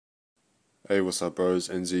Hey, what's up bros,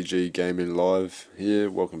 NZG Gaming Live here,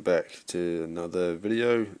 welcome back to another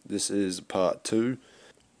video. This is part 2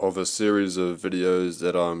 of a series of videos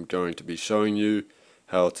that I'm going to be showing you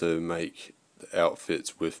how to make the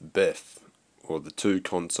outfits with Beff, or the 2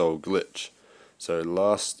 console glitch. So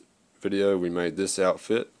last video we made this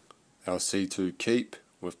outfit, our C2 keep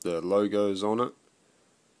with the logos on it.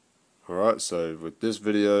 Alright, so with this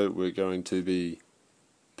video we're going to be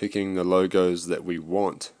picking the logos that we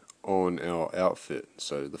want on our outfit,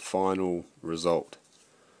 so the final result.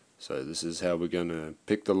 So this is how we're going to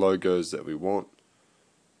pick the logos that we want,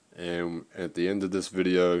 and at the end of this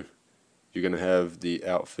video you're going to have the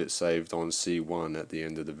outfit saved on C1 at the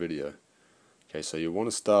end of the video. Okay, so you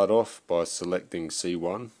want to start off by selecting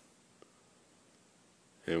C1,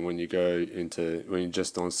 and when you're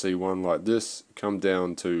just on C1 like this, come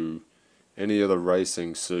down to any of the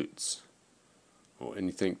racing suits or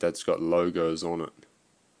anything that's got logos on it.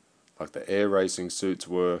 Like the air racing suits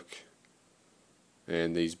work,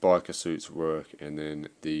 and these biker suits work, and then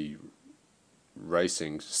the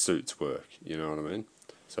racing suits work, you know what I mean?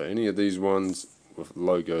 So any of these ones with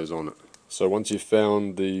logos on it. So once you've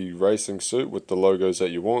found the racing suit with the logos that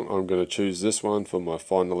you want, I'm going to choose this one for my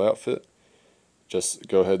final outfit. Just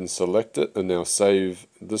go ahead and select it, and now save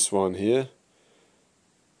this one here.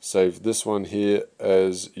 Save this one here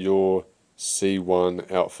as your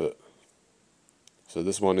C1 outfit. So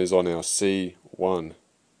this one is on our C1,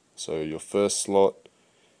 so your first slot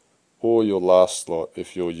or your last slot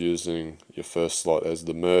if you're using your first slot as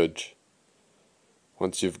the merge.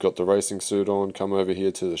 Once you've got the racing suit on, come over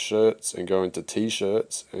here to the shirts and go into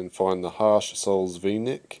t-shirts and find the harsh soles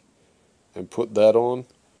v-neck and put that on.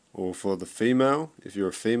 Or for the female, if you're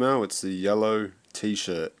a female, it's the yellow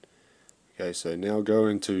t-shirt. Okay, so now go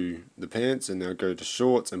into the pants and now go to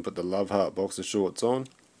shorts and put the love heart boxer shorts on.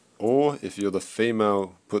 Or if you're the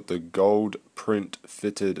female, put the gold print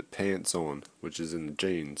fitted pants on, which is in the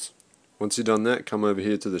jeans. Once you've done that, come over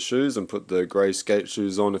here to the shoes and put the grey skate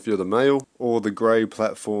shoes on if you're the male, or the grey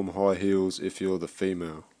platform high heels if you're the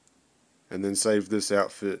female. And then save this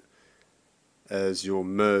outfit as your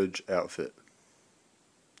merge outfit.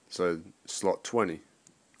 So slot 20.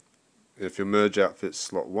 If your merge outfit's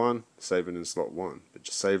slot 1, save it in slot 1. But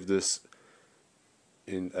just save this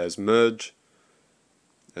in as merge,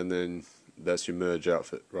 and then that's your merge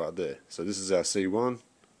outfit right there. So this is our C1.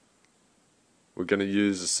 We're going to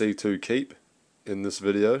use the C2 keep in this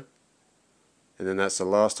video, and then that's the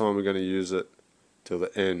last time we're going to use it till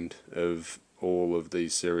the end of all of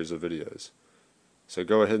these series of videos. So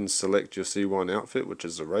go ahead and select your C1 outfit, which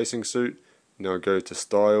is the racing suit. Now go to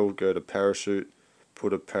style, go to parachute,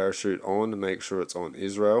 put a parachute on and make sure it's on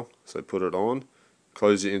Israel. So put it on,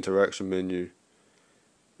 close your interaction menu,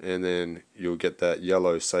 and then you'll get that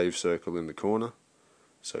yellow save circle in the corner.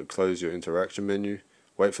 So close your interaction menu,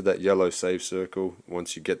 wait for that yellow save circle.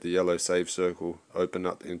 Once you get the yellow save circle, open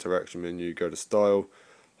up the interaction menu, go to style,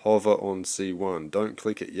 hover on C1. Don't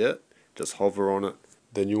click it yet, just hover on it.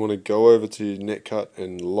 Then you want to go over to netcut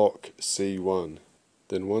and lock C1.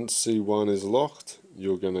 Then once C1 is locked,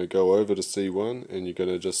 you're going to go over to C1 and you're going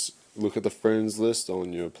to just look at the friends list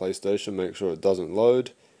on your PlayStation, make sure it doesn't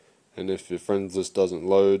load. And if your friends list doesn't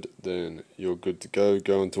load, then you're good to go.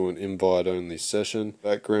 Go into an invite only session.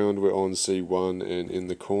 Background, we're on C1, and in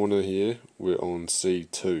the corner here we're on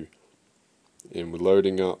C2, and we're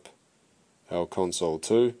loading up our console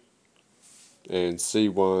 2, and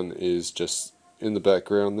C1 is just in the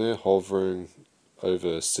background there, hovering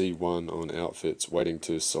over C1 on outfits, waiting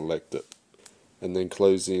to select it, and then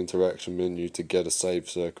close the interaction menu to get a save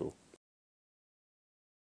circle.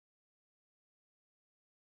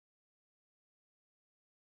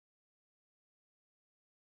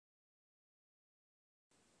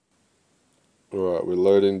 Alright, we're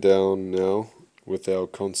loading down now with our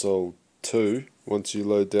console 2. Once you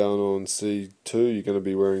load down on C2, you're going to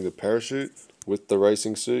be wearing the parachute with the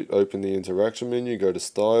racing suit. Open the interaction menu, go to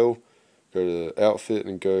style, go to outfit,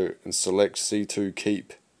 and go and select C2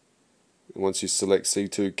 keep. Once you select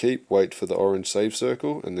C2 keep, wait for the orange save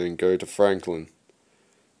circle and then go to Franklin.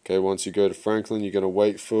 Okay, once you go to Franklin, you're going to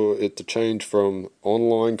wait for it to change from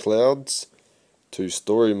online clouds to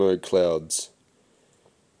story mode clouds.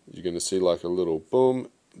 You're going to see like a little boom,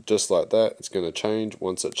 just like that. It's going to change.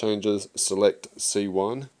 Once it changes, select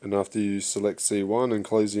C1, and after you select C1 and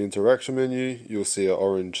close the interaction menu, you'll see an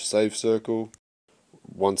orange save circle.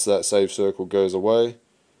 Once that save circle goes away,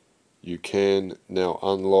 you can now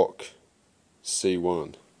unlock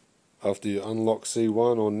C1. After you unlock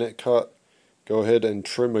C1 on netcut, go ahead and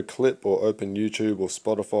trim a clip or open YouTube or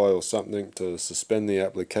Spotify or something to suspend the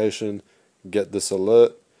application, get this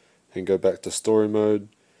alert, and go back to story mode.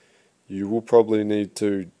 you will probably need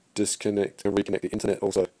to disconnect and reconnect the internet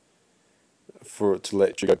also for it to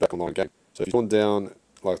let you go back online game. So if you spawn down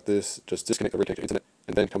like this, just disconnect and reconnect the internet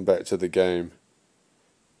and then come back to the game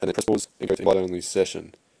and then press pause and go to invite only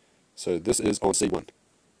session. So this is on C1.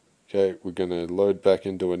 Okay, we're going to load back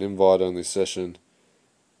into an invite only session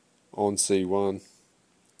on C1.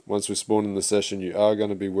 Once we spawn in the session, you are going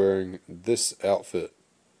to be wearing this outfit.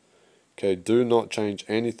 Okay, do not change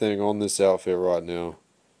anything on this outfit right now.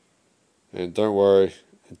 And don't worry,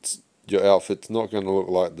 your outfit's not going to look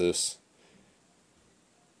like this.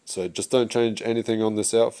 So just don't change anything on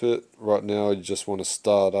this outfit. Right now you just want to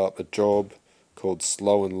start up a job called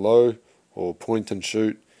slow and low or point and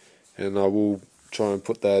shoot. And I will try and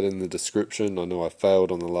put that in the description. I know I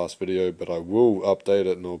failed on the last video, but I will update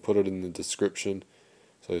it and I'll put it in the description.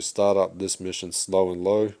 So start up this mission slow and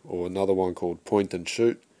low, or another one called point and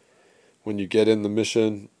shoot. When you get in the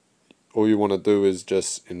mission, all you want to do is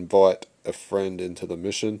just invite a friend into the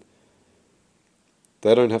mission.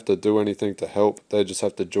 They don't have to do anything to help, they just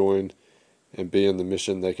have to join and be in the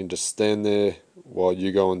mission. They can just stand there while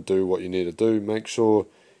you go and do what you need to do. Make sure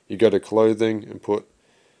you go to clothing and put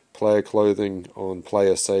player clothing on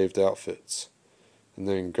player saved outfits, and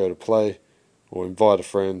then go to play or invite a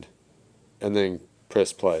friend and then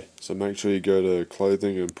press play. So make sure you go to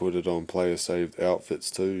clothing and put it on player saved outfits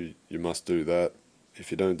too. You must do that.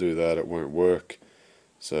 If you don't do that, it won't work.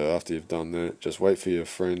 So after you've done that, just wait for your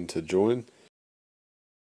friend to join.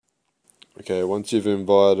 Okay, once you've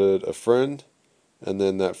invited a friend and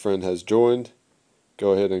then that friend has joined,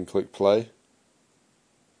 go ahead and click play.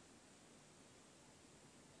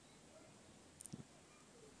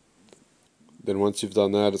 Then once you've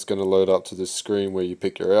done that, it's going to load up to this screen where you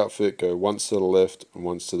pick your outfit, go once to the left and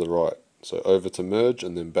once to the right. So over to merge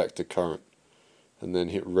and then back to current. And then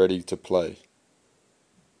hit ready to play.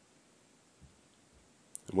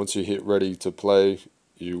 And once you hit ready to play,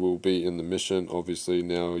 you will be in the mission. Obviously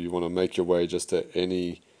now you want to make your way just to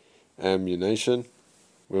any ammunition.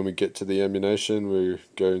 When we get to the ammunition, we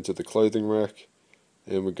go into the clothing rack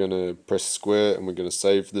and we're going to press square and we're going to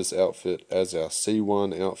save this outfit as our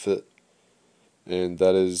C1 outfit. And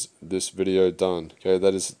that is this video done. Okay,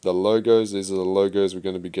 that is the logos. These are the logos we're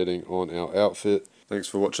going to be getting on our outfit. Thanks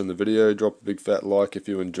for watching the video. Drop a big fat like if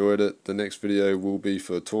you enjoyed it. The next video will be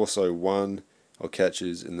for Torso 1. I'll catch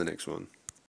you in the next one.